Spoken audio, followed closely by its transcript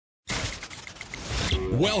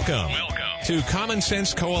Welcome to Common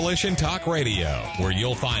Sense Coalition Talk Radio, where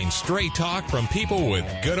you'll find straight talk from people with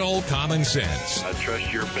good old common sense. I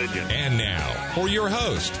trust your opinion. And now, for your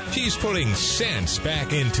host, she's putting sense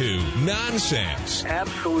back into nonsense.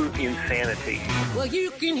 Absolute insanity. Well,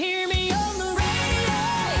 you can hear me on the radio.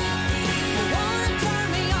 You wanna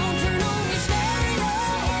turn me on, turn on your stereo.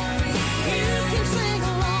 You can sing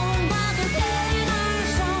along while they're playing our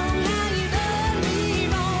song. Now you done me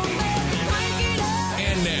wrong, baby, crank it up.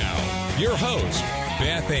 And now, your host,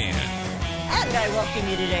 Beth Ann. And I welcome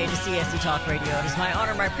you today to CSC Talk Radio. It is my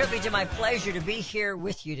honor, my privilege, and my pleasure to be here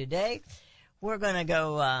with you today. We're going to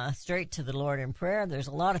go straight to the Lord in prayer. There's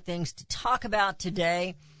a lot of things to talk about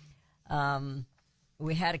today.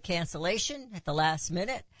 We had a cancellation at the last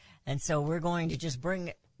minute, and so we're going to just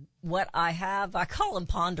bring what I have. I call them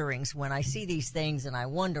ponderings when I see these things, and I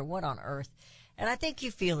wonder what on earth. And I think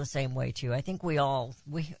you feel the same way, too. I think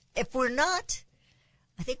if we're not,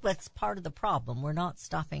 I think that's part of the problem. We're not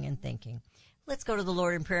stopping and thinking. Let's go to the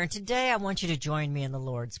Lord in prayer. And today I want you to join me in the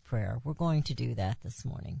Lord's Prayer. We're going to do that this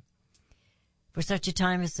morning. For such a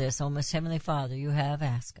time as this, O most heavenly Father, you have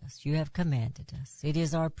asked us, you have commanded us. It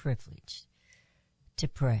is our privilege to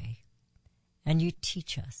pray, and you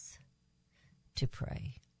teach us to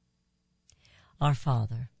pray. Our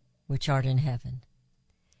Father, which art in heaven,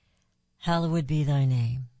 hallowed be thy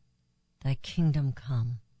name. Thy kingdom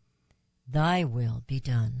come. Thy will be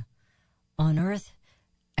done on earth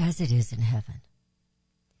as it is in heaven.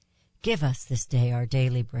 Give us this day our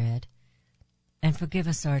daily bread, and forgive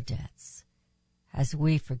us our debts, as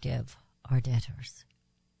we forgive our debtors.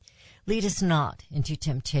 Lead us not into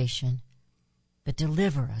temptation, but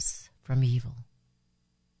deliver us from evil.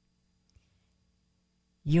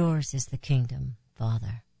 Yours is the kingdom,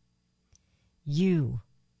 Father. You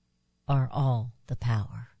are all the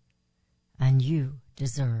power, and you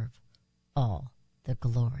deserve all the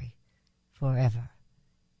glory forever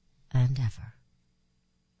and ever.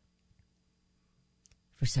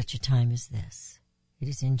 For such a time as this, it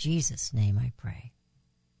is in Jesus' name I pray.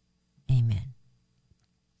 Amen.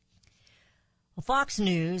 Well, Fox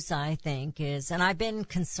News, I think, is, and I've been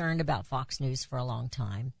concerned about Fox News for a long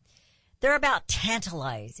time, they're about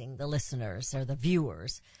tantalizing the listeners or the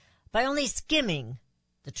viewers by only skimming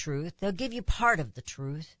the truth. They'll give you part of the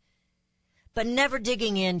truth, but never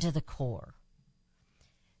digging into the core.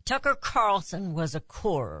 Tucker Carlson was a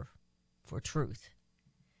core for truth,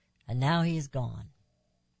 and now he is gone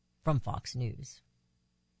from Fox News.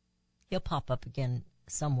 He'll pop up again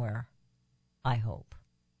somewhere, I hope.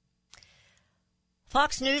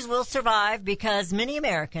 Fox News will survive because many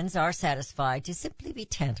Americans are satisfied to simply be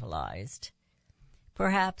tantalized.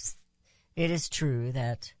 Perhaps it is true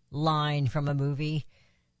that line from a movie,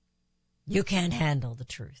 you can't handle the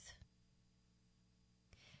truth.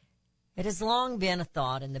 It has long been a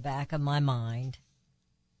thought in the back of my mind,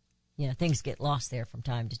 things get lost there from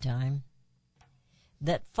time to time,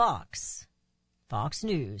 that Fox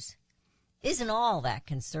News isn't all that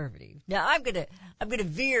conservative. Now I'm gonna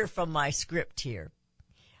veer from my script here.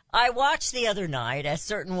 I watched the other night as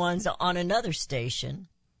certain ones on another station,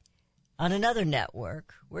 on another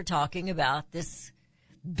network, were talking about this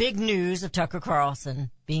big news of Tucker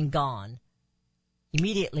Carlson being gone,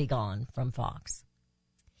 immediately gone from Fox.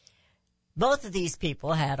 Both of these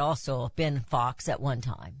people had also been Fox at one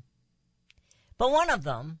time. But one of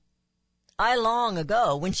them, I long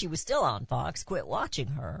ago, when she was still on Fox, quit watching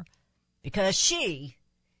her because she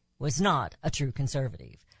was not a true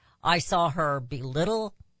conservative. I saw her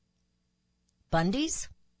belittle Bundys.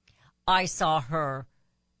 I saw her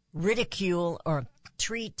ridicule or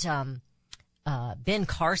treat Ben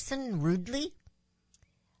Carson rudely.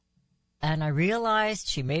 And I realized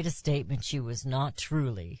she made a statement she was not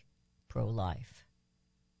truly pro-life.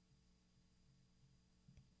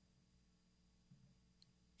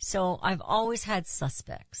 So I've always had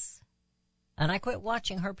suspects, and I quit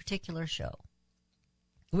watching her particular show.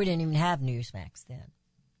 We didn't even have Newsmax then,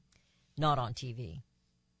 not on TV.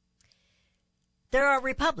 There are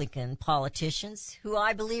Republican politicians who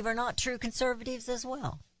I believe are not true conservatives as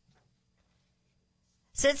well.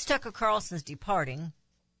 Since Tucker Carlson's departing,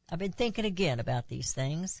 I've been thinking again about these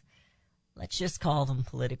things. Let's just call them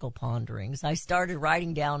political ponderings. I started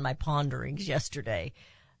writing down my ponderings yesterday.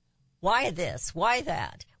 Why this? Why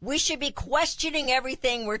that? We should be questioning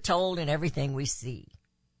everything we're told and everything we see.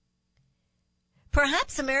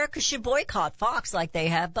 Perhaps America should boycott Fox like they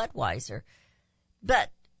have Budweiser.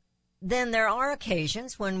 But then there are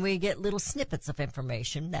occasions when we get little snippets of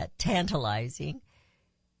information that tantalizing.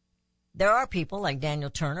 There are people like Daniel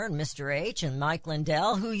Turner and Mr. H and Mike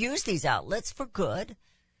Lindell who use these outlets for good,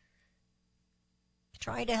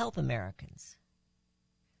 trying to help Americans.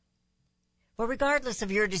 Well, regardless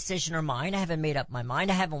of your decision or mine, I haven't made up my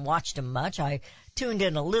mind. I haven't watched him much. I tuned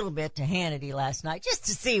in a little bit to Hannity last night just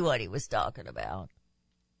to see what he was talking about.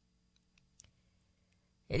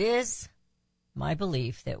 It is my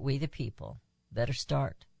belief that we, the people, better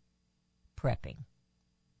start prepping.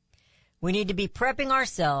 We need to be prepping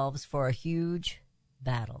ourselves for a huge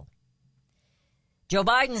battle. Joe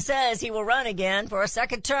Biden says he will run again for a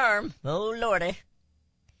second term. Oh, Lordy.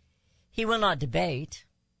 He will not debate.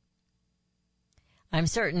 I'm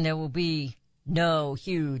certain there will be no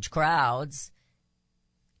huge crowds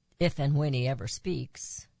if and when he ever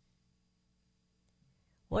speaks.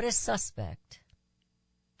 What is suspect?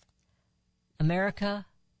 America,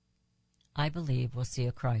 I believe, will see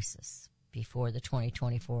a crisis before the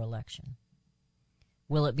 2024 election.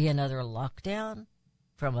 Will it be another lockdown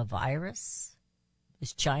from a virus?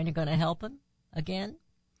 Is China going to help him again?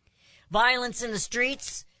 Violence in the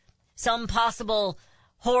streets? Some possible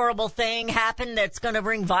horrible thing happen that's going to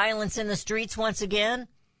bring violence in the streets once again?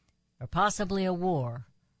 Or possibly a war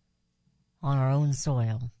on our own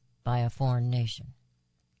soil by a foreign nation?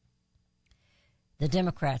 The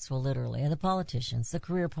Democrats will literally, and the politicians, the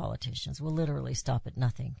career politicians, will literally stop at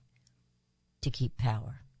nothing to keep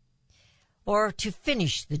power. Or to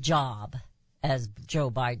finish the job, as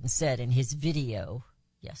Joe Biden said in his video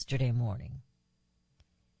yesterday morning.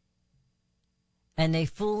 And they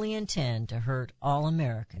fully intend to hurt all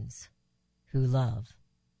Americans who love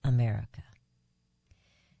America.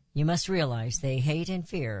 You must realize they hate and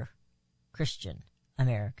fear Christian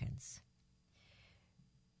Americans.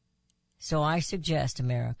 So I suggest,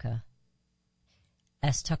 America,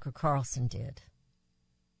 as Tucker Carlson did,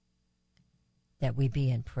 that we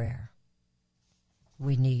be in prayer.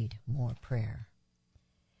 We need more prayer.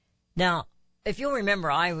 Now, if you'll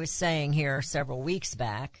remember, I was saying here several weeks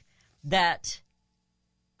back that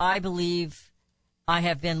I believe I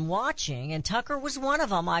have been watching, and Tucker was one of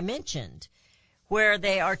them I mentioned, where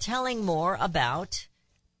they are telling more about,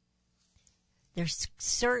 they're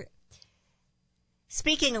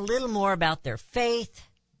speaking a little more about their faith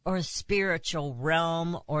or spiritual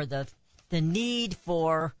realm or the need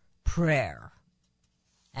for prayer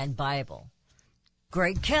and Bible.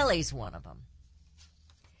 Greg Kelly's one of them.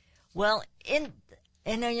 Well, in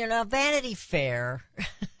Vanity Fair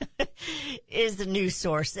is the news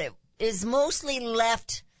source that is mostly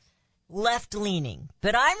left-leaning.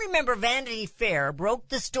 But I remember Vanity Fair broke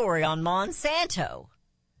the story on Monsanto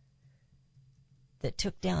that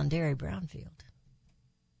took down Derry Brownfield.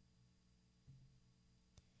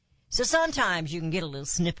 So sometimes you can get a little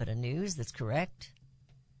snippet of news that's correct,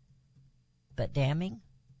 but damning,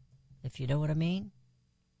 if you know what I mean.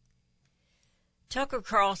 Tucker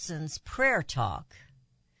Carlson's prayer talk.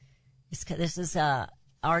 This is an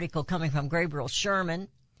article coming from Gabriel Sherman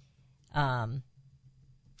on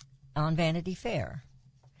Vanity Fair.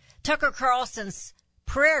 Tucker Carlson's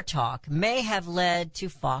prayer talk may have led to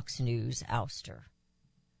Fox News ouster.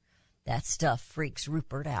 That stuff freaks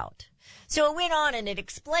Rupert out. So it went on and it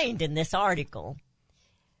explained in this article,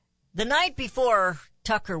 the night before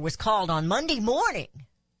Tucker was called on Monday morning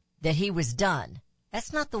that he was done.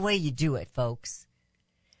 That's not the way you do it, folks.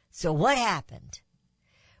 So what happened?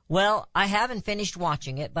 Well, I haven't finished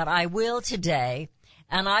watching it, but I will today,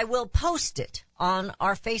 and I will post it on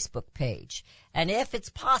our Facebook page. And if it's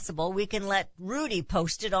possible, we can let Rudy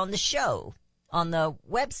post it on the show, on the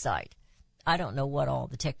website. I don't know what all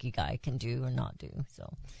the techie guy can do or not do,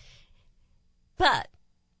 so. But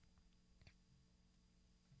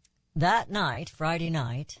that night, Friday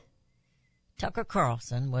night, Tucker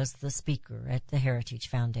Carlson was the speaker at the Heritage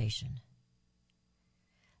Foundation.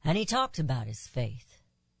 And he talked about his faith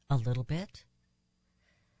a little bit.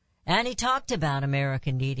 And he talked about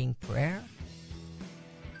America needing prayer.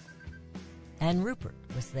 And Rupert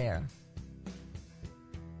was there.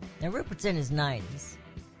 Now, Rupert's in his 90s.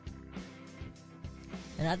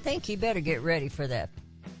 And I think he better get ready for that.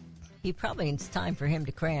 It's time for him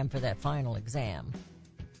to cram for that final exam.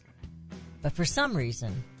 But for some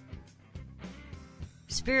reason,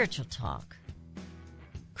 spiritual talk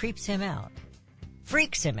creeps him out.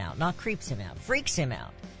 Freaks him out, not creeps him out. Freaks him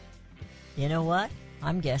out. You know what?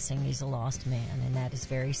 I'm guessing he's a lost man, and that is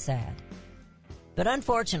very sad. But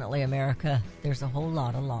unfortunately, America, there's a whole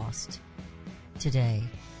lot of lost today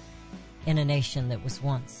in a nation that was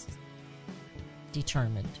once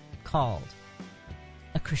determined, called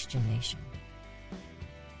a Christian nation.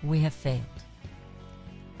 We have failed.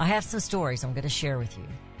 I have some stories I'm going to share with you.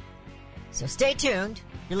 So stay tuned.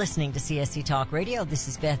 You're listening to CSC Talk Radio. This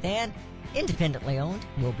is Beth Ann, independently owned.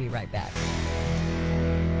 We'll be right back.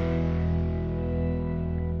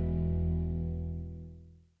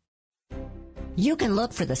 You can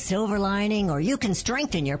look for the silver lining, or you can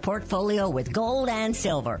strengthen your portfolio with gold and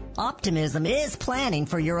silver. Optimism is planning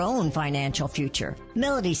for your own financial future.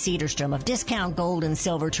 Melody Cedarstrom of Discount Gold and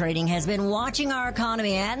Silver Trading has been watching our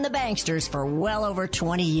economy and the banksters for well over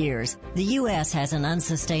 20 years. The U.S. has an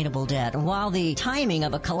unsustainable debt, and while the timing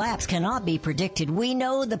of a collapse cannot be predicted, we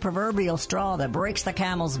know the proverbial straw that breaks the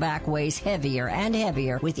camel's back weighs heavier and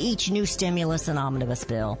heavier with each new stimulus and omnibus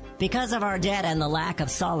bill. Because of our debt and the lack of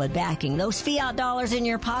solid backing, those fiat dollars in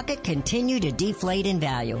your pocket continue to deflate in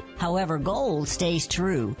value. However, gold stays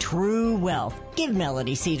true. True wealth. Give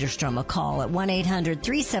Melody Cedarstrom a call at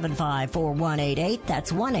 1-800-375-4188.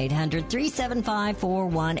 That's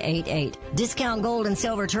 1-800-375-4188. Discount Gold and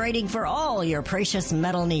Silver Trading for all your precious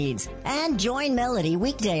metal needs. And join Melody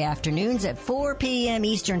weekday afternoons at 4 p.m.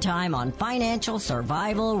 Eastern Time on Financial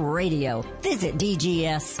Survival Radio. Visit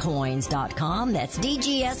dgscoins.com. That's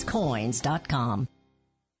dgscoins.com.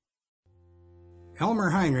 Elmer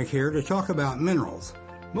Heinrich here to talk about minerals.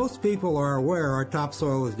 Most people are aware our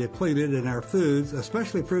topsoil is depleted and our foods,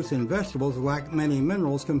 especially fruits and vegetables, lack many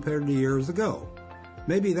minerals compared to years ago.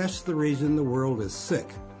 Maybe that's the reason the world is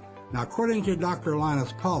sick. Now, according to Dr.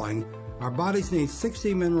 Linus Pauling, our bodies need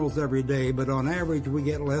 60 minerals every day, but on average we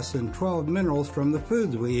get less than 12 minerals from the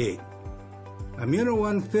foods we eat. Immuno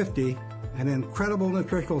 150, an incredible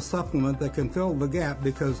nutritional supplement that can fill the gap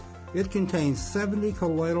because it contains 70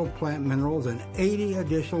 colloidal plant minerals and 80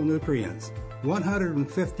 additional nutrients,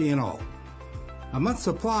 150 in all. A month's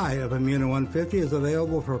supply of Immuno 150 is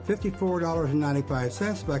available for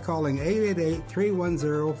 $54.95 by calling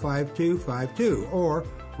 888-310-5252 or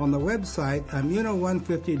on the website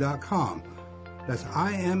immuno150.com. That's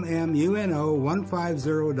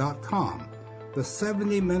IMMUNO150.com. The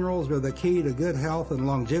 70 minerals are the key to good health and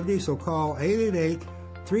longevity, so call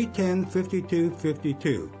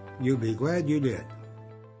 888-310-5252. You'll be glad you did.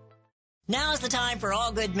 Now's the time for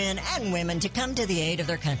all good men and women to come to the aid of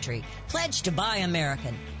their country. Pledge to buy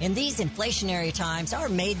American. In these inflationary times, our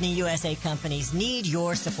Made in the USA companies need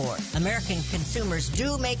your support. American consumers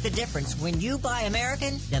do make the difference. When you buy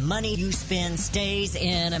American, the money you spend stays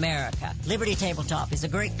in America. Liberty Tabletop is a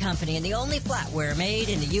great company and the only flatware made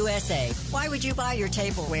in the USA. Why would you buy your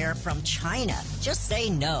tableware from China? Just say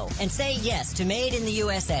no and say yes to Made in the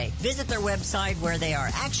USA. Visit their website where they are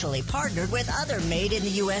actually partnered with other Made in the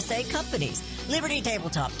USA companies.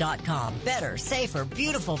 LibertyTabletop.com. Better, safer,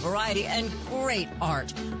 beautiful variety, and great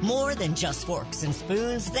art. More than just forks and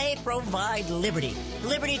spoons, they provide liberty.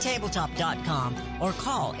 LibertyTabletop.com or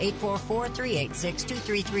call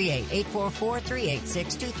 844-386-2338.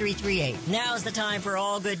 844-386-2338. Now's the time for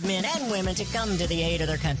all good men and women to come to the aid of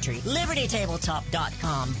their country.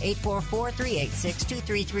 LibertyTabletop.com.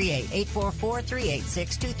 844-386-2338.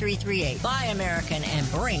 844-386-2338. Buy American and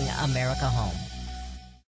bring America home.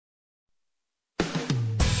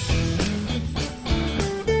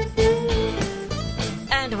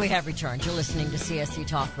 And we have returned. You're listening to CSC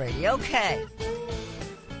Talk Radio. Okay.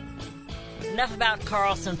 Enough about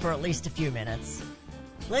Carlson for at least a few minutes.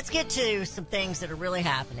 Let's get to some things that are really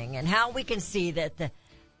happening and how we can see that the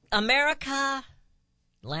America,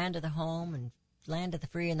 land of the home and land of the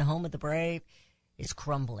free and the home of the brave, is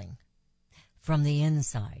crumbling from the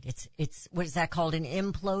inside. It's what is that called? An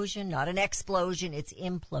implosion? Not an explosion. It's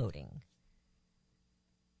imploding.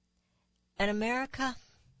 And America,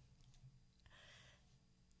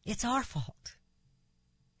 it's our fault.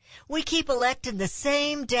 We keep electing the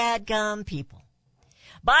same dadgum people.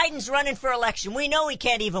 Biden's running for election. We know he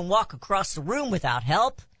can't even walk across the room without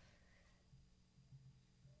help.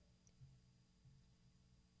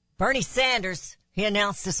 Bernie Sanders, he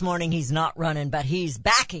announced this morning he's not running, but he's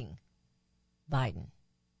backing Biden.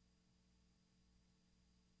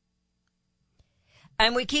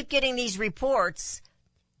 And we keep getting these reports,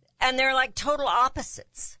 and they're like total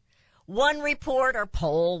opposites. One report or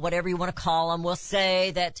poll, whatever you want to call them, will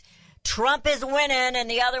say that Trump is winning, and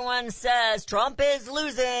the other one says Trump is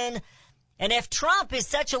losing. And if Trump is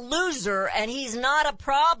such a loser and he's not a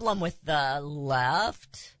problem with the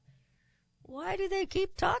left, why do they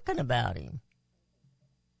keep talking about him?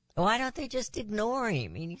 Why don't they just ignore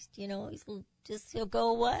him? He'll go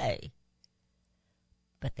away.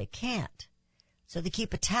 But they can't. So they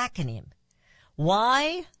keep attacking him.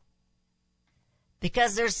 Why?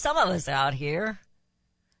 Because there's some of us out here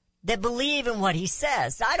that believe in what he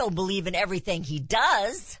says. I don't believe in everything he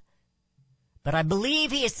does, but I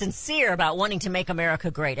believe he is sincere about wanting to make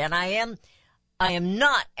America great. And I am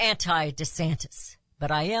not anti-DeSantis,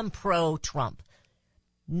 but I am pro-Trump.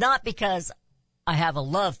 Not because I have a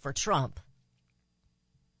love for Trump,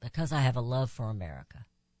 because I have a love for America.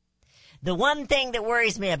 The one thing that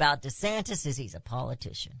worries me about DeSantis is he's a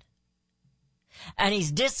politician. And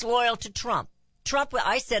he's disloyal to Trump.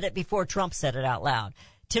 I said it before Trump said it out loud.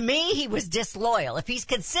 To me, he was disloyal. If he's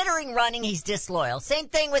considering running, he's disloyal. Same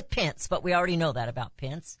thing with Pence, but we already know that about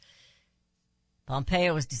Pence.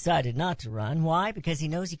 Pompeo has decided not to run. Why? Because he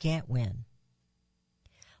knows he can't win.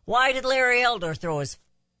 Why did Larry Elder throw his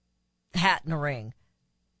hat in the ring?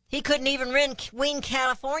 He couldn't even win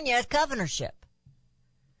California governorship.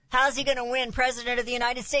 How's he going to win President of the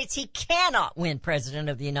United States? He cannot win President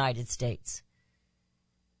of the United States.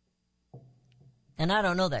 And I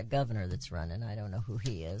don't know that governor that's running. I don't know who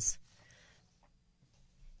he is.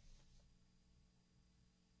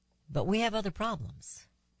 But we have other problems.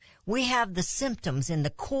 We have the symptoms in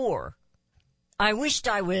the core. I wished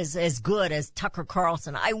I was as good as Tucker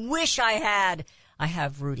Carlson. I wish I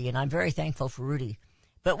have Rudy, and I'm very thankful for Rudy.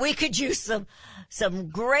 But we could use some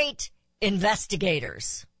great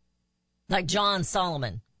investigators like John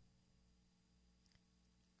Solomon.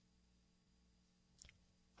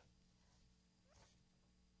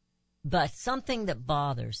 But something that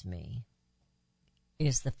bothers me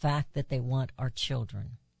is the fact that they want our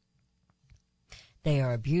children. They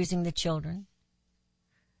are abusing the children.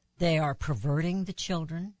 They are perverting the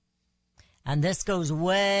children. And this goes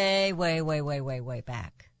way, way, way, way, way, way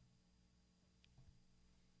back.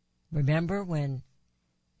 Remember when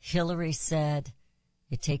Hillary said,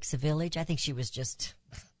 it takes a village? I think she was just,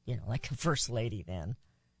 like a first lady then.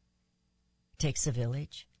 It takes a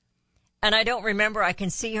village. And I don't remember, I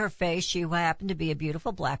can see her face. She happened to be a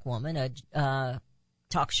beautiful black woman, a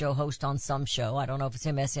talk show host on some show. I don't know if it's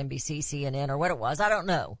MSNBC, CNN, or what it was. I don't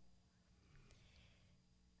know.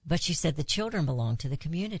 But she said the children belong to the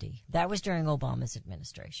community. That was during Obama's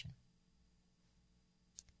administration.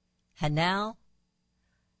 And now,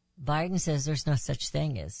 Biden says there's no such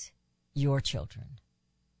thing as your children.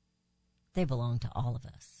 They belong to all of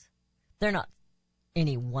us. They're not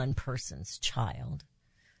any one person's child.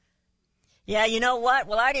 Yeah, you know what?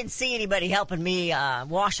 Well, I didn't see anybody helping me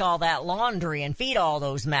wash all that laundry and feed all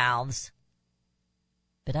those mouths.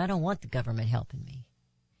 But I don't want the government helping me.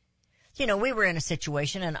 We were in a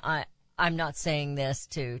situation, and I'm not saying this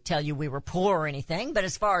to tell you we were poor or anything, but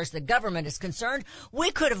as far as the government is concerned,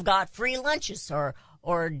 we could have got free lunches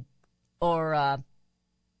or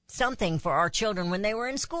something for our children when they were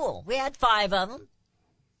in school. We had 5 of them.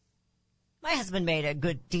 My husband made a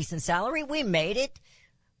good, decent salary. We made it.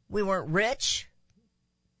 We weren't rich.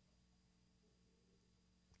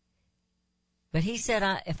 But he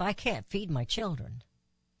said, if I can't feed my children,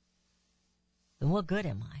 then what good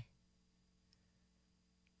am I?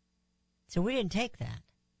 So we didn't take that.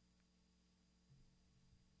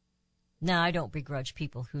 Now, I don't begrudge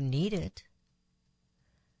people who need it.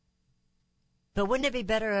 But wouldn't it be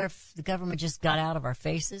better if the government just got out of our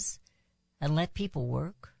faces and let people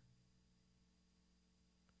work?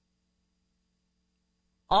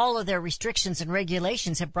 All of their restrictions and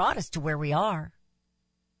regulations have brought us to where we are.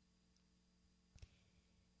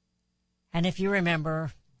 And if you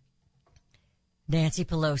remember, Nancy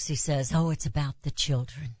Pelosi says, it's about the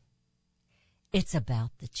children. It's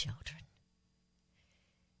about the children.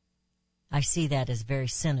 I see that as very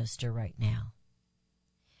sinister right now.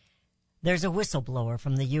 There's a whistleblower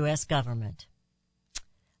from the U.S. government,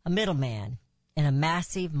 a middleman in a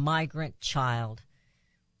massive migrant child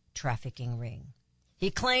trafficking ring.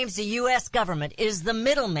 He claims the U.S. government is the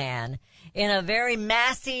middleman in a very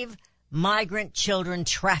massive migrant children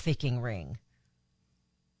trafficking ring.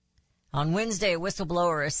 On Wednesday, a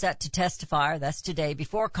whistleblower is set to testify, that's today,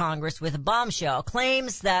 before Congress with a bombshell,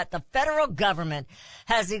 claims that the federal government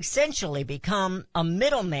has essentially become a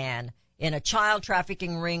middleman in a child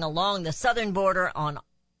trafficking ring along the southern border on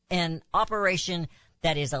an operation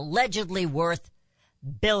that is allegedly worth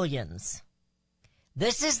billions.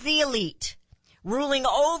 This is the elite ruling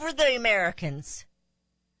over the Americans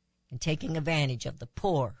and taking advantage of the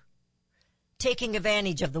poor, taking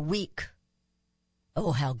advantage of the weak.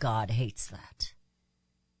 Oh, how God hates that.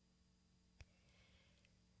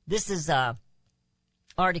 This is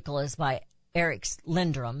article is by Eric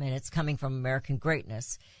Lindrum, and it's coming from American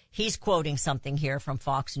Greatness. He's quoting something here from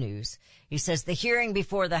Fox News. He says, the hearing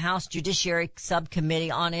before the House Judiciary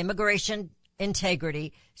Subcommittee on Immigration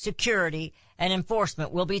Integrity, Security, and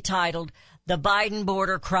Enforcement will be titled The Biden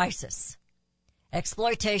Border Crisis,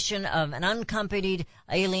 Exploitation of an Unaccompanied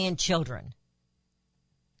Alien Children.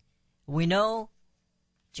 We know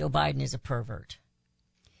Joe Biden is a pervert.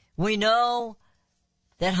 We know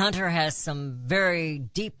that Hunter has some very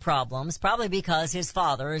deep problems, probably because his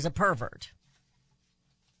father is a pervert.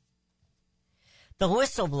 The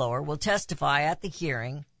whistleblower will testify at the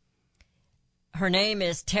hearing. Her name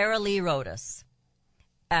is Tara Lee Rodas,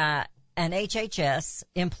 an HHS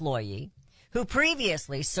employee who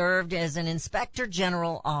previously served as an Inspector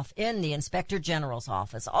General in the Inspector General's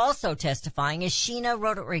office. Also testifying is Sheena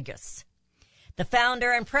Rodriguez, the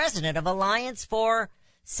founder and president of Alliance for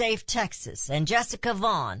Safe Texas, and Jessica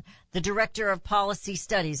Vaughn, the director of policy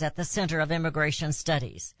studies at the Center of Immigration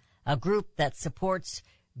Studies, a group that supports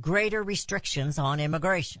greater restrictions on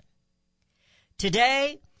immigration.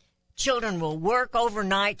 Today, children will work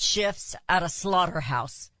overnight shifts at a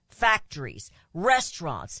slaughterhouse, factories,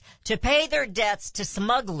 restaurants to pay their debts to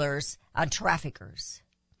smugglers and traffickers.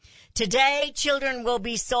 Today, children will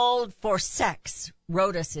be sold for sex,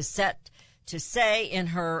 Rodas is set to say in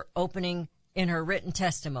her written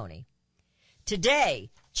testimony.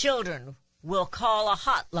 Today, children will call a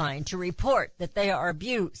hotline to report that they are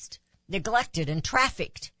abused, neglected, and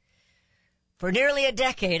trafficked. For nearly a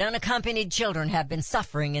decade, unaccompanied children have been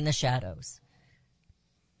suffering in the shadows.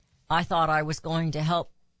 I thought I was going to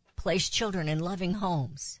help place children in loving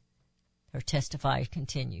homes, her testify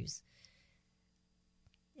continues.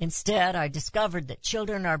 Instead, I discovered that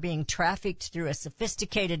children are being trafficked through a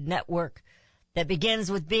sophisticated network that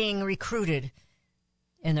begins with being recruited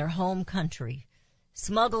in their home country,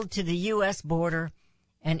 smuggled to the U.S. border,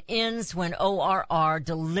 and ends when ORR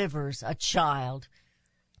delivers a child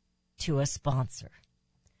to a sponsor.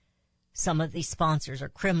 Some of these sponsors are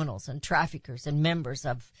criminals and traffickers and members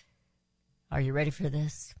of, are you ready for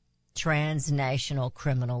this? Transnational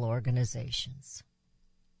criminal organizations.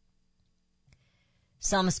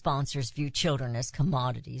 Some sponsors view children as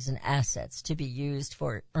commodities and assets to be used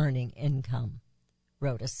for earning income,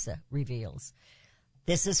 Rodas reveals.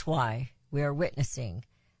 This is why we are witnessing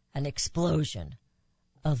an explosion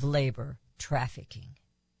of labor trafficking.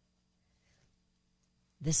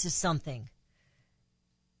 This is something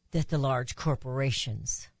that the large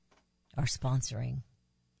corporations are sponsoring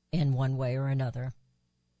in one way or another.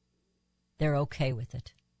 They're okay with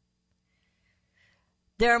it.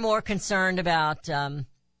 They're more concerned about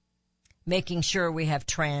making sure we have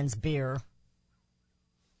trans beer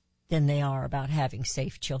than they are about having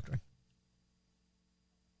safe children.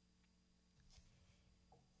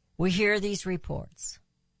 We hear these reports,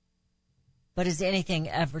 but is anything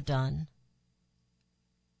ever done?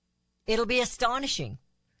 It'll be astonishing.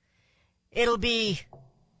 It'll be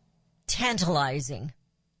tantalizing,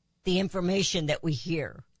 the information that we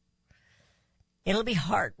hear. It'll be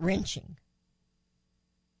heart-wrenching.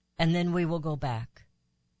 And then we will go back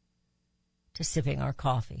to sipping our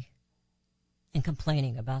coffee and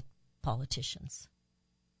complaining about politicians.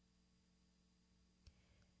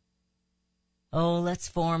 Oh, let's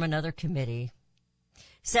form another committee.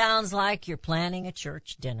 Sounds like you're planning a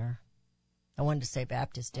church dinner. I wanted to say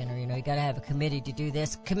Baptist dinner. You got to have a committee to do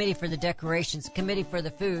this. Committee for the decorations, committee for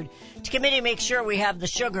the food. Committee to make sure we have the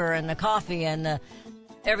sugar and the coffee and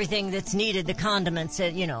everything that's needed, the condiments,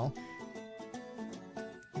 They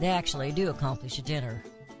actually do accomplish a dinner.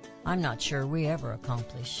 I'm not sure we ever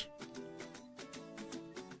accomplish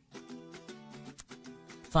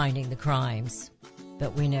finding the crimes,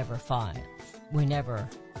 but we never find. We never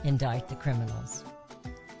indict the criminals.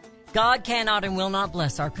 God cannot and will not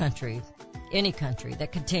bless our country, any country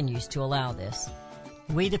that continues to allow this.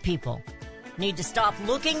 We the people need to stop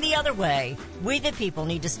looking the other way. We the people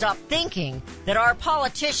need to stop thinking that our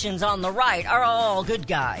politicians on the right are all good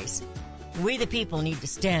guys. We the people need to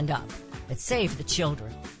stand up and save the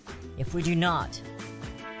children. If we do not,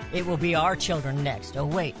 it will be our children next. Oh,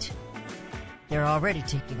 wait. They're already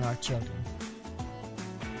taking our children.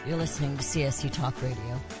 You're listening to CSC Talk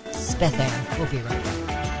Radio. This is Beth Ann. We'll be right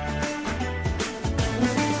back.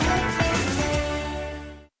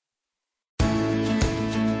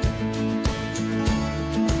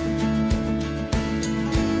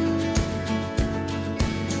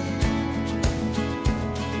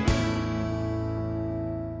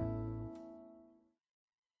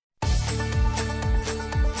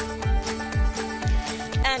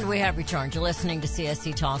 We have returned. You're listening to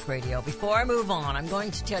CSC Talk Radio. Before I move on, I'm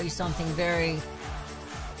going to tell you something very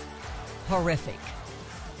horrific.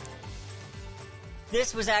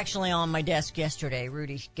 This was actually on my desk yesterday.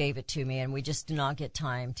 Rudy gave it to me, and we just do not get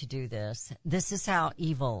time to do this. This is how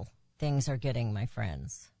evil things are getting, my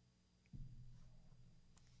friends.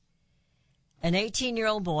 An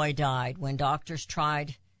 18-year-old boy died when doctors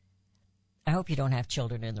tried, I hope you don't have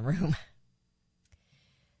children in the room,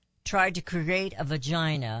 tried to create a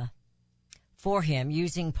vagina for him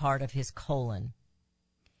using part of his colon.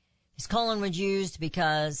 His colon was used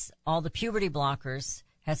because all the puberty blockers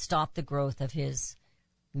had stopped the growth of his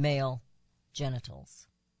male genitals,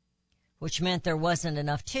 which meant there wasn't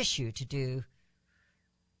enough tissue to do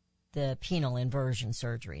the penile inversion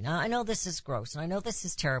surgery. Now, I know this is gross, and I know this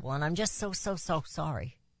is terrible, and I'm just so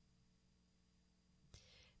sorry.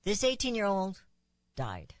 This 18-year-old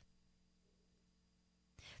died.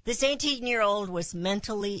 This 18-year-old was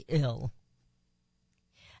mentally ill.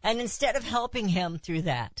 And instead of helping him through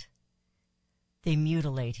that, they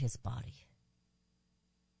mutilate his body.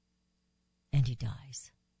 And he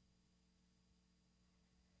dies.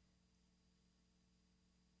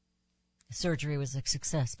 The surgery was a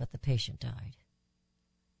success, but the patient died.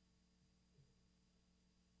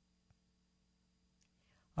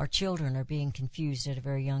 Our children are being confused at a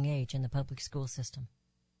very young age in the public school system.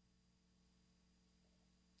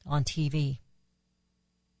 On TV.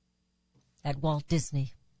 At Walt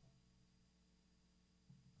Disney.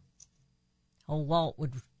 Old Walt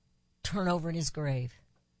would turn over in his grave.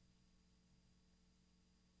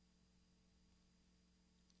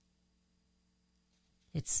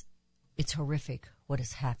 It's horrific what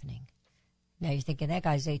is happening. Now you're thinking, that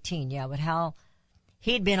guy's 18. Yeah, but how?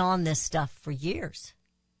 He'd been on this stuff for years.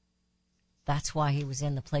 That's why he was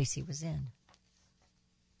in the place he was in.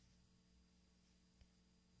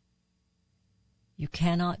 You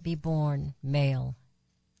cannot be born male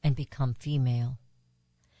and become female.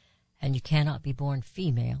 And you cannot be born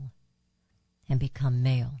female and become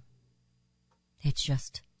male. It's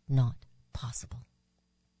just not possible.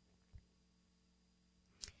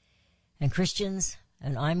 And Christians,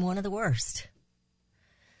 and I'm one of the worst,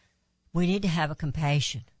 we need to have a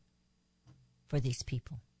compassion for these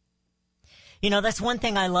people. You know, that's one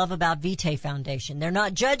thing I love about Vitae Foundation. They're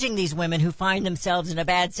not judging these women who find themselves in a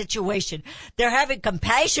bad situation. They're having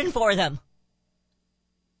compassion for them.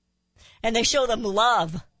 And they show them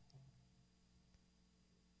love.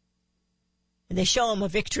 And they show them a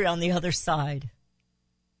victory on the other side.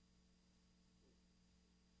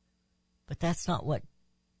 But that's not what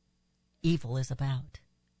evil is about.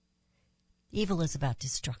 Evil is about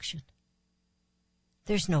destruction.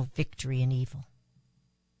 There's no victory in evil.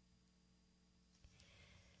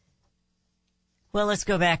 Well, let's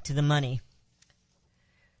go back to the money.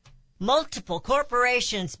 Multiple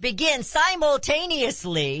corporations begin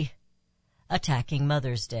simultaneously attacking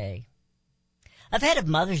Mother's Day. Ahead of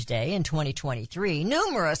Mother's Day in 2023,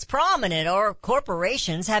 numerous prominent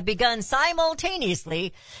corporations have begun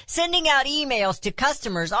simultaneously sending out emails to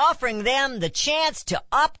customers offering them the chance to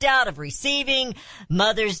opt out of receiving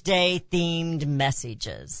Mother's Day themed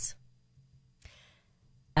messages.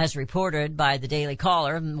 As reported by the Daily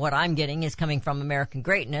Caller, what I'm getting is coming from American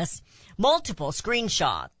Greatness, multiple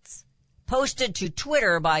screenshots posted to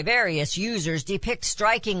Twitter by various users depict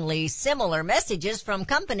strikingly similar messages from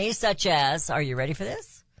companies such as, are you ready for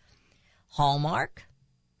this? Hallmark,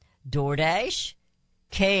 DoorDash,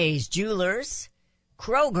 Kay's Jewelers,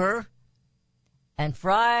 Kroger, and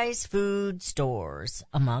Fry's Food Stores,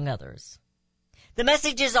 among others. The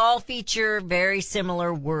messages all feature very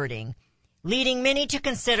similar wording, leading many to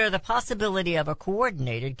consider the possibility of a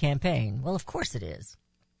coordinated campaign. Well, of course it is.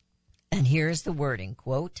 And here's the wording,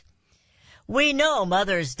 quote, "We know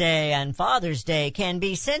Mother's Day and Father's Day can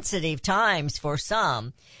be sensitive times for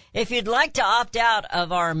some. If you'd like to opt out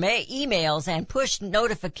of our emails and push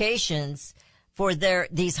notifications for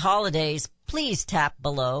these holidays, please tap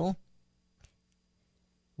below.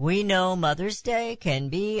 We know Mother's Day can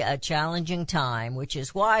be a challenging time, which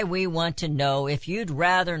is why we want to know if you'd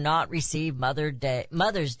rather not receive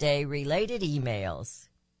Mother's Day related emails."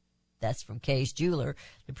 That's from Kay's Jeweler.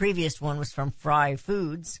 The previous one was from Fry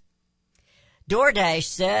Foods. DoorDash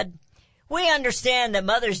said, "We understand that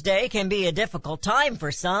Mother's Day can be a difficult time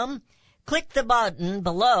for some. Click the button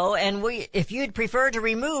below and if you'd prefer to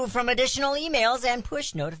remove from additional emails and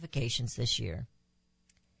push notifications this year."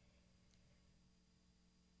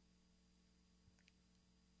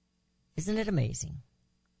 Isn't it amazing?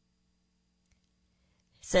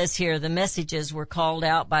 It says here, the messages were called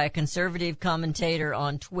out by a conservative commentator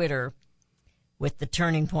on Twitter with the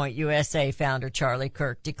Turning Point USA founder Charlie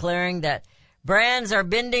Kirk, declaring that brands are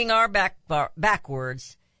bending our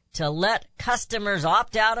backwards to let customers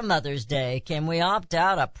opt out of Mother's Day. Can we opt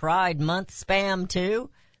out of Pride Month spam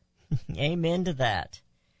too? Amen to that.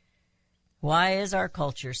 Why is our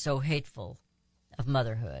culture so hateful of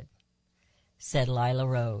motherhood? Said Lila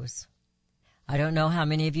Rose. I don't know how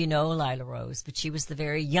many of you know Lila Rose, but she was the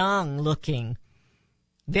very young looking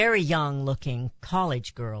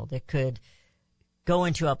college girl that could go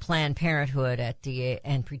into a Planned Parenthood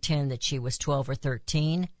and pretend that she was 12 or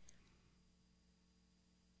 13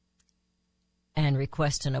 and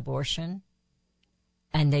request an abortion,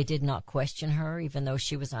 and they did not question her even though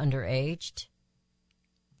she was underaged.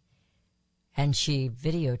 And she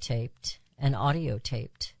videotaped and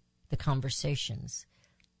audiotaped the conversations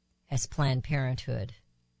as Planned Parenthood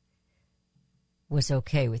was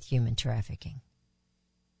okay with human trafficking.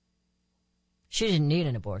 She didn't need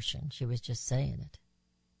an abortion. She was just saying it.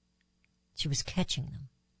 She was catching them.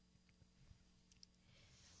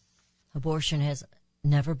 Abortion has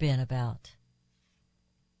never been about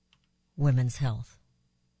women's health.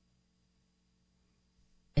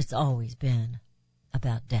 It's always been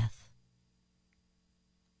about death.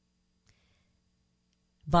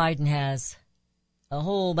 Biden has a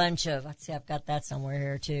whole bunch of, let's see, I've got that somewhere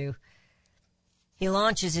here too. He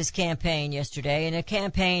launches his campaign yesterday, and a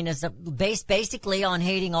campaign is based basically on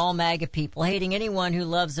hating all MAGA people, hating anyone who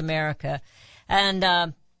loves America.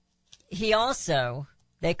 And he also,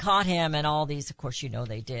 they caught him in all these, of course you know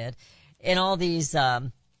they did, in all these,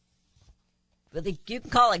 you can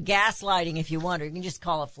call it gaslighting if you want, or you can just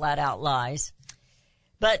call it flat out lies.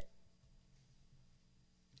 But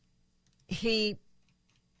he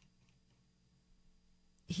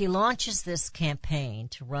launches this campaign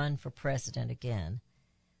to run for president again.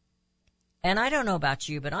 And I don't know about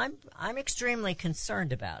you, but I'm extremely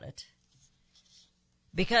concerned about it.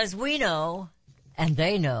 Because we know, and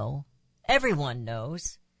they know, everyone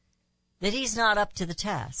knows, that he's not up to the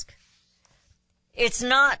task. It's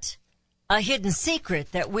not a hidden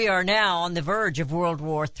secret that we are now on the verge of World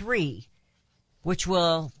War III, which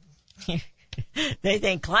will, they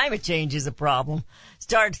think climate change is a problem.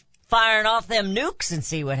 Start firing off them nukes and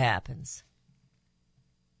see what happens.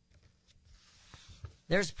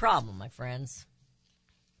 There's a problem, my friends.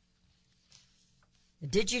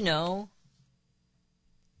 Did you know?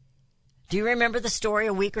 Do you remember the story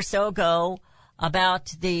a week or so ago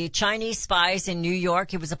about the Chinese spies in New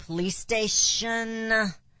York? It was a police station,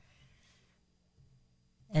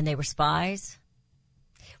 and they were spies.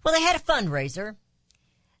 Well, they had a fundraiser,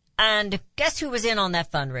 and guess who was in on that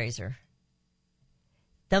fundraiser?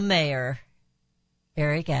 The mayor,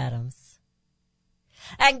 Eric Adams.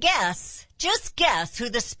 And just guess who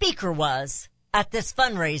the speaker was at this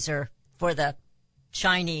fundraiser for the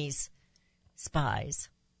Chinese spies.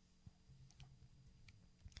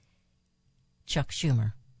 Chuck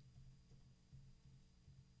Schumer.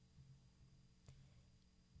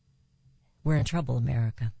 We're in trouble,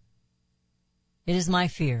 America. It is my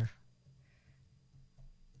fear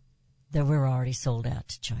that we're already sold out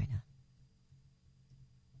to China.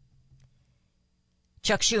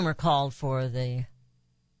 Chuck Schumer called for the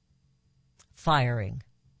firing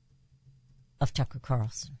of Tucker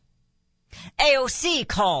Carlson. AOC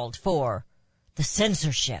called for the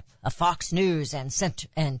censorship of Fox News and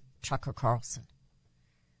Tucker Carlson.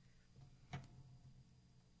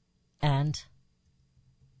 And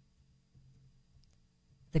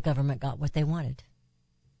the government got what they wanted.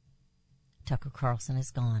 Tucker Carlson is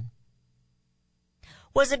gone.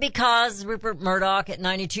 Was it because Rupert Murdoch at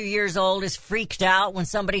 92 years old is freaked out when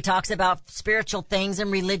somebody talks about spiritual things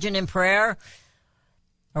and religion and prayer?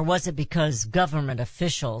 Or was it because government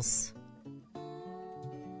officials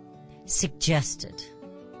suggested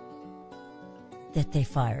that they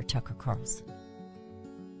fire Tucker Carlson?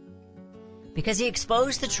 Because he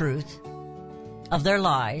exposed the truth of their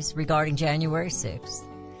lies regarding January 6th.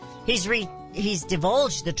 He's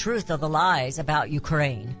divulged the truth of the lies about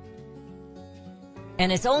Ukraine. And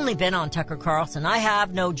it's only been on Tucker Carlson. I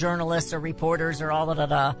have no journalists or reporters or all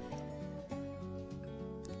da.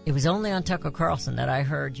 It was only on Tucker Carlson that I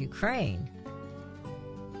heard Ukraine,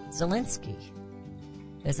 Zelensky,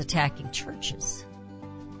 is attacking churches.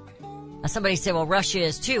 Now somebody said, well, Russia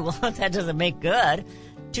is too. Well, that doesn't make good.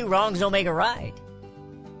 Two wrongs don't make a right.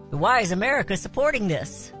 But why is America supporting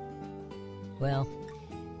this? Well,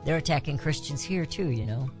 they're attacking Christians here too, you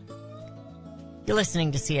know. You're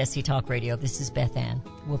listening to CSC Talk Radio. This is Beth Ann.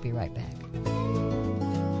 We'll be right back.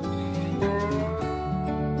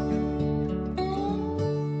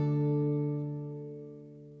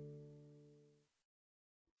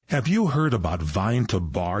 Have you heard about Vine to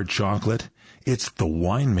Bar chocolate? It's the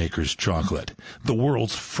winemaker's chocolate, the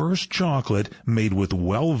world's first chocolate made with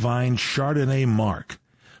well-vined Chardonnay marc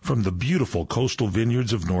from the beautiful coastal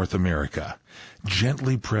vineyards of North America.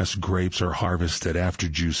 Gently pressed grapes are harvested after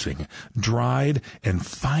juicing, dried and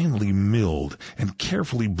finely milled and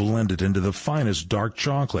carefully blended into the finest dark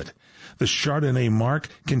chocolate. The Chardonnay marc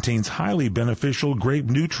contains highly beneficial grape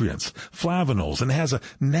nutrients, flavanols, and has a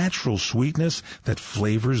natural sweetness that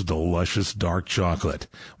flavors the luscious dark chocolate.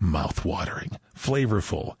 Mouth-watering,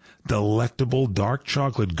 flavorful, delectable dark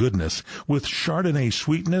chocolate goodness with Chardonnay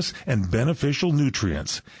sweetness and beneficial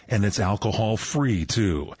nutrients. And it's alcohol-free,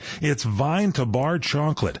 too. It's Vine to Bar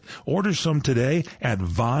chocolate. Order some today at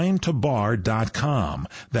vinetobar.com.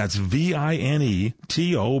 That's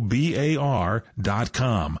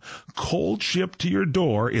VINETOBAR.com. Cold shipped to your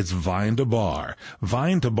door, it's Vine to Bar.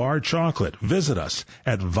 Vine to Bar chocolate. Visit us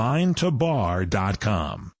at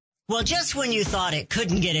vinetobar.com. Well, just when you thought it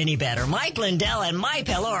couldn't get any better, Mike Lindell and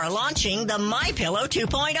MyPillow are launching the MyPillow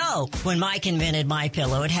 2.0. When Mike invented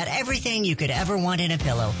MyPillow, it had everything you could ever want in a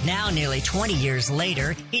pillow. Now, nearly 20 years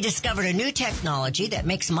later, he discovered a new technology that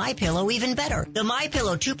makes MyPillow even better. The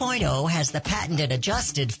MyPillow 2.0 has the patented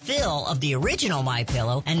adjusted fill of the original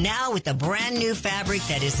MyPillow, and now with the brand new fabric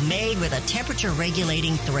that is made with a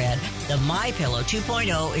temperature-regulating thread, the MyPillow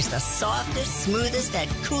 2.0 is the softest, smoothest, and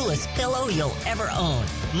coolest pillow you'll ever own.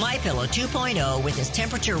 MyPillow 2.0 with its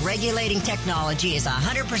temperature-regulating technology is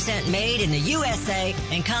 100% made in the USA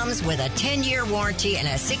and comes with a 10-year warranty and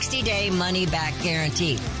a 60-day money-back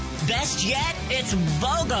guarantee. Best yet, it's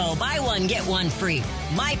BOGO. Buy one, get one free.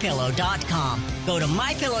 MyPillow.com. Go to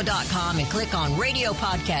MyPillow.com and click on Radio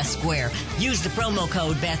Podcast Square. Use the promo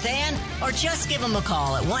code Beth Ann or just give them a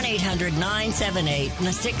call at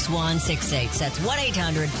 1-800-978-6168. That's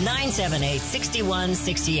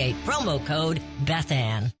 1-800-978-6168. Promo code Beth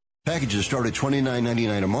Ann. Packages start at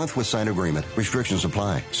 $29.99 a month with signed agreement. Restrictions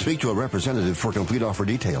apply. Speak to a representative for complete offer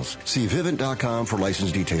details. See Vivint.com for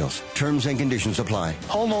license details. Terms and conditions apply.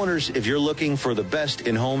 Homeowners, if you're looking for the best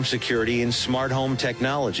in home security and smart home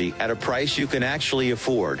technology at a price you can actually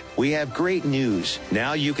afford, we have great news.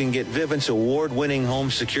 Now you can get Vivint's award-winning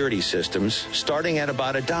home security systems starting at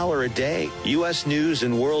about $1 a day. U.S. News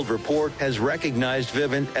and World Report has recognized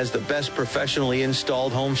Vivint as the best professionally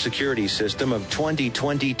installed home security system of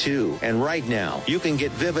 2022. And right now, you can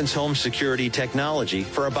get Vivint's home security technology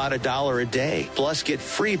for about $1 a day. Plus, get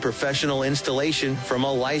free professional installation from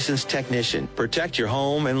a licensed technician. Protect your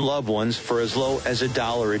home and loved ones for as low as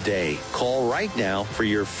 $1 a day. Call right now for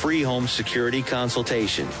your free home security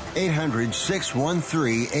consultation.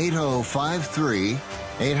 800-613-8053.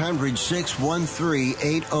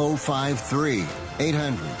 800-613-8053.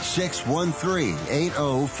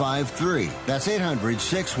 800-613-8053. That's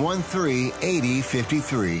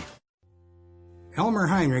 800-613-8053. Elmer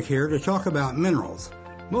Heinrich here to talk about minerals.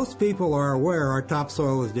 Most people are aware our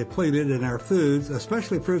topsoil is depleted and our foods,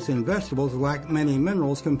 especially fruits and vegetables, lack many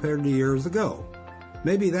minerals compared to years ago.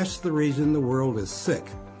 Maybe that's the reason the world is sick.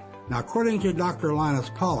 Now, according to Dr.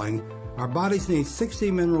 Linus Pauling, our bodies need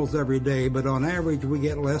 60 minerals every day, but on average we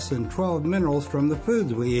get less than 12 minerals from the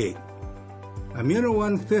foods we eat. Immuno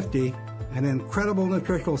 150, an incredible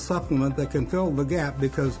nutritional supplement that can fill the gap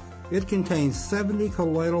because it contains 70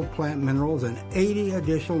 colloidal plant minerals and 80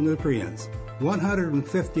 additional nutrients,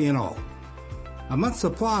 150 in all. A month's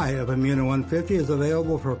supply of Immuno 150 is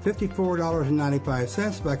available for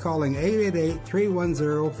 $54.95 by calling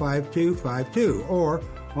 888-310-5252 or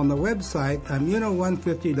on the website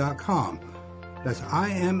immuno150.com. That's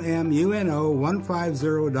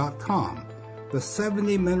IMMUNO150.com. The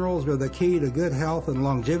 70 minerals are the key to good health and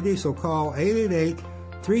longevity, so call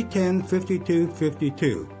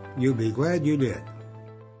 888-310-5252. You'll be glad you did.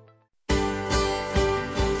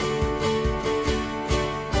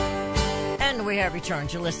 And we have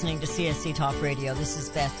returned. You're listening to CSC Talk Radio. This is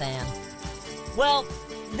Beth Ann. Well,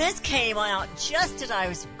 this came out just as I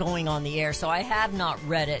was going on the air, so I have not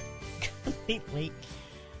read it completely.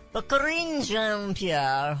 But Karine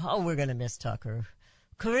Jean-Pierre, oh, we're going to miss Tucker.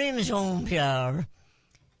 Karine Jean-Pierre.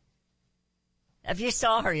 If you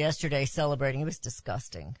saw her yesterday celebrating, it was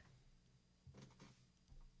disgusting.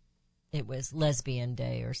 It was Lesbian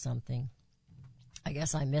Day or something. I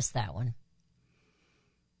guess I missed that one.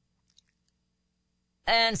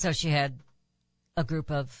 And so she had a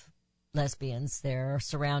group of lesbians there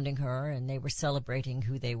surrounding her, and they were celebrating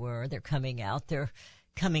who they were. They're coming out. They're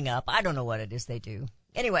coming up. I don't know what it is they do.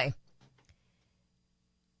 Anyway,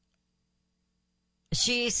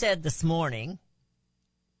 she said this morning,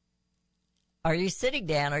 are you sitting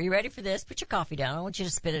down? Are you ready for this? Put your coffee down. I don't want you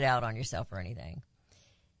to spit it out on yourself or anything.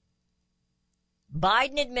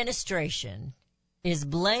 Biden administration is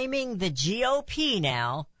blaming the GOP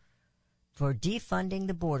now for defunding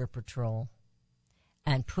the Border Patrol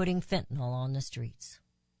and putting fentanyl on the streets.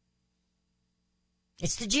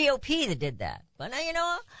 It's the GOP that did that. But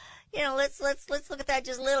now, let's look at that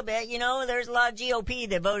just a little bit. There's a lot of GOP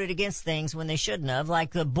that voted against things when they shouldn't have,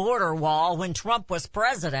 like the border wall when Trump was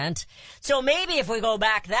president. So maybe if we go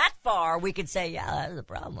back that far, we could say, yeah, that's a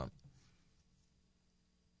problem.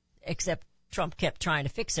 Except Trump kept trying to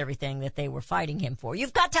fix everything that they were fighting him for.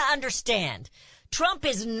 You've got to understand, Trump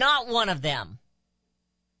is not one of them.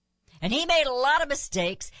 And he made a lot of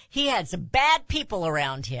mistakes. He had some bad people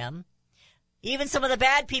around him. Even some of the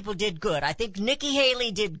bad people did good. I think Nikki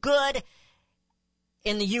Haley did good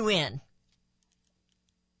in the UN.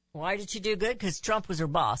 Why did she do good? Because Trump was her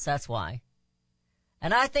boss, that's why.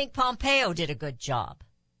 And I think Pompeo did a good job.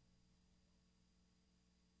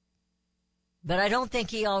 But I don't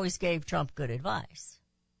think he always gave Trump good advice.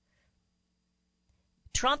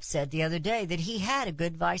 Trump said the other day that he had a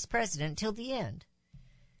good vice president till the end.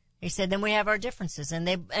 He said, then we have our differences. And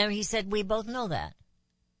he said, we both know that.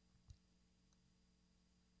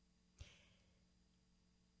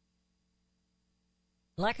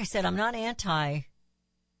 Like I said, I'm not anti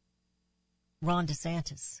Ron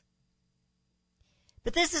DeSantis.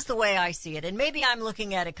 But this is the way I see it, and maybe I'm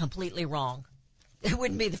looking at it completely wrong. It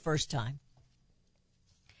wouldn't be the first time.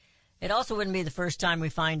 It also wouldn't be the first time we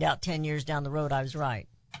find out 10 years down the road I was right.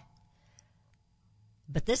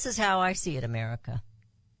 But this is how I see it, America.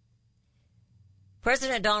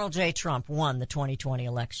 President Donald J. Trump won the 2020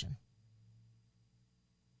 election.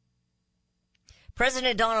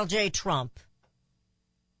 President Donald J. Trump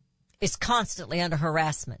is constantly under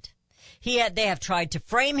harassment. They have tried to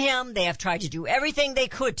frame him. They have tried to do everything they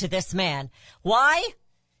could to this man. Why?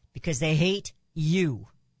 Because they hate you.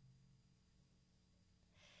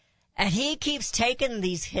 And he keeps taking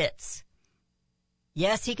these hits.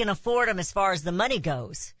 Yes, he can afford them as far as the money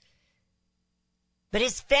goes. But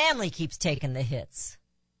his family keeps taking the hits.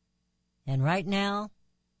 And right now,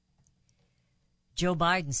 Joe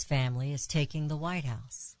Biden's family is taking the White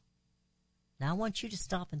House. Now, I want you to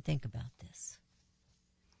stop and think about this.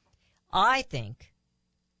 I think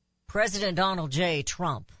President Donald J.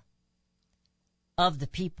 Trump of the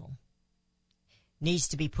people needs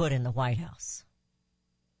to be put in the White House.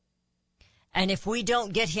 And if we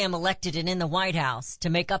don't get him elected and in the White House to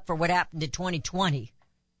make up for what happened in 2020,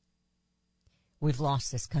 we've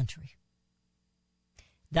lost this country.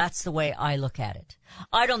 That's the way I look at it.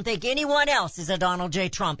 I don't think anyone else is a Donald J.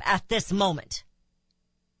 Trump at this moment.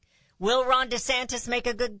 Will Ron DeSantis make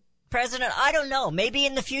a good president? I don't know. Maybe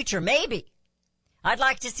in the future. Maybe. I'd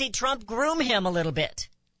like to see Trump groom him a little bit.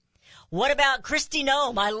 What about Kristi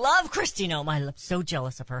Noem? I love Kristi Noem. I'm so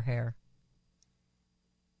jealous of her hair.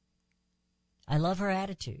 I love her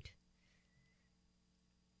attitude.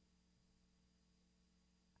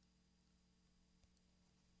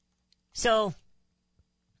 So,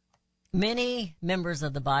 many members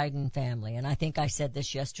of the Biden family, and I think I said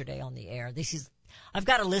this yesterday on the air, I've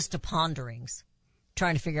got a list of ponderings,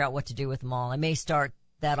 trying to figure out what to do with them all. I may start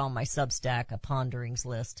that on my Substack, a ponderings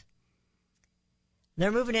list. They're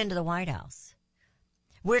moving into the White House.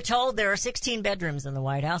 We're told there are 16 bedrooms in the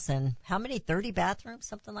White House, and how many? 30 bathrooms?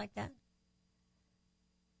 Something like that?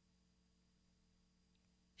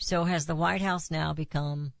 So has the White House now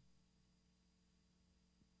become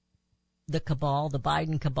the cabal, the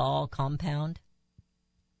Biden cabal compound?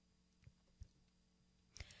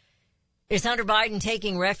 Is Hunter Biden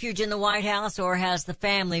taking refuge in the White House, or has the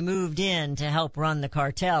family moved in to help run the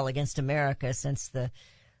cartel against America since the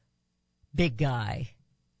big guy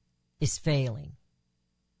is failing?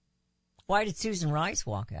 Why did Susan Rice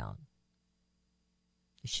walk out?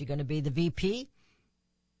 Is she going to be the VP?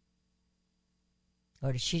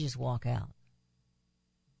 Or did she just walk out?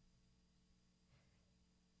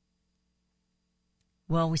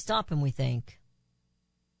 Well, we stop and we think,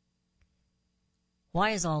 why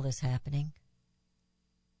is all this happening?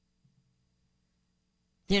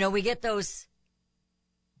 You know, we get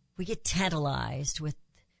tantalized with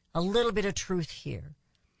a little bit of truth here.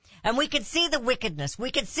 And we can see the wickedness. We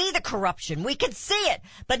can see the corruption. We can see it.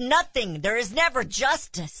 But there is never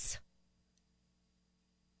justice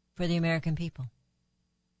for the American people.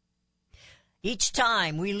 Each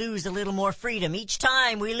time we lose a little more freedom. Each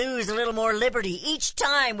time we lose a little more liberty. Each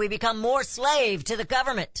time we become more slave to the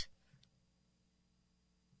government.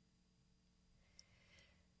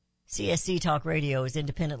 CSC Talk Radio is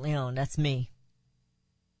independently owned. That's me.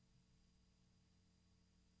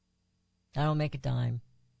 I don't make a dime.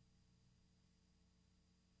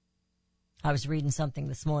 I was reading something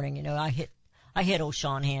this morning. You know, I hit old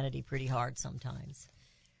Sean Hannity pretty hard sometimes.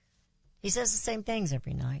 He says the same things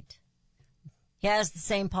every night. He has the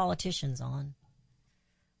same politicians on.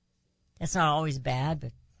 That's not always bad,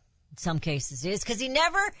 but in some cases it is, because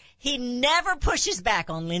he never pushes back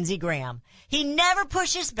on Lindsey Graham. He never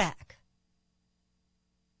pushes back.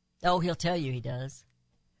 Oh, he'll tell you he does.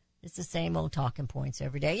 It's the same old talking points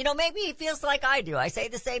every day. You know, maybe he feels like I do. I say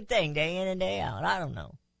the same thing day in and day out. I don't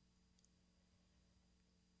know.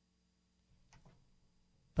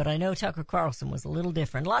 But I know Tucker Carlson was a little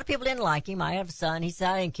different. A lot of people didn't like him. I have a son. He said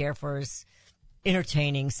I didn't care for his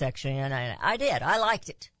entertaining section, and I did. I liked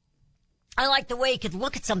it. I liked the way he could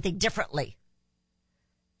look at something differently.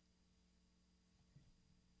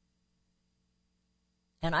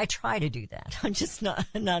 And I try to do that. I'm just not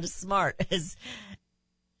as smart as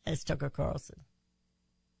Tucker Carlson.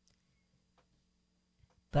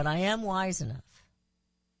 But I am wise enough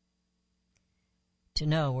to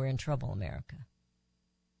know we're in trouble, America.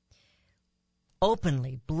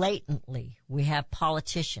 Openly, blatantly, we have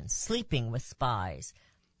politicians sleeping with spies,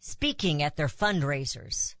 speaking at their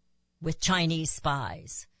fundraisers with Chinese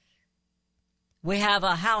spies. We have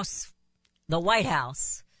a house, the White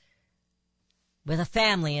House, with a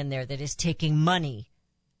family in there that is taking money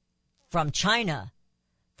from China,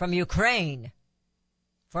 from Ukraine,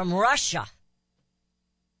 from Russia.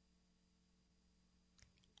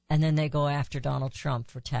 And then they go after Donald Trump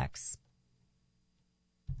for tax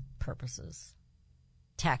purposes,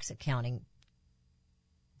 tax accounting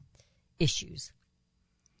issues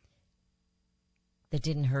that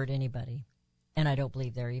didn't hurt anybody. And I don't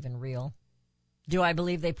believe they're even real. Do I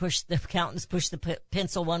believe the accountants push the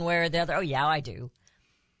pencil one way or the other? Oh, yeah, I do.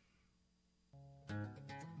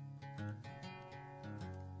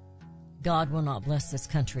 God will not bless this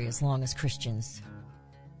country as long as Christians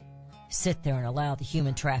sit there and allow the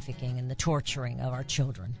human trafficking and the torturing of our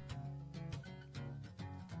children,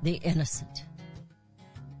 the innocent.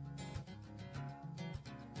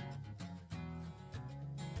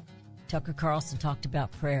 Tucker Carlson talked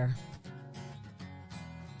about prayer.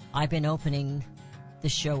 I've been opening the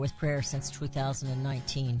show with prayer since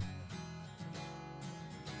 2019.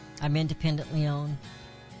 I'm independently owned.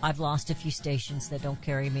 I've lost a few stations that don't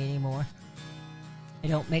carry me anymore. I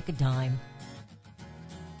don't make a dime.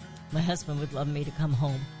 My husband would love me to come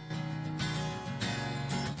home.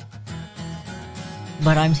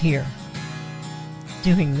 But I'm here,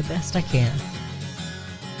 doing the best I can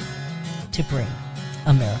to bring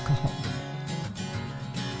America home.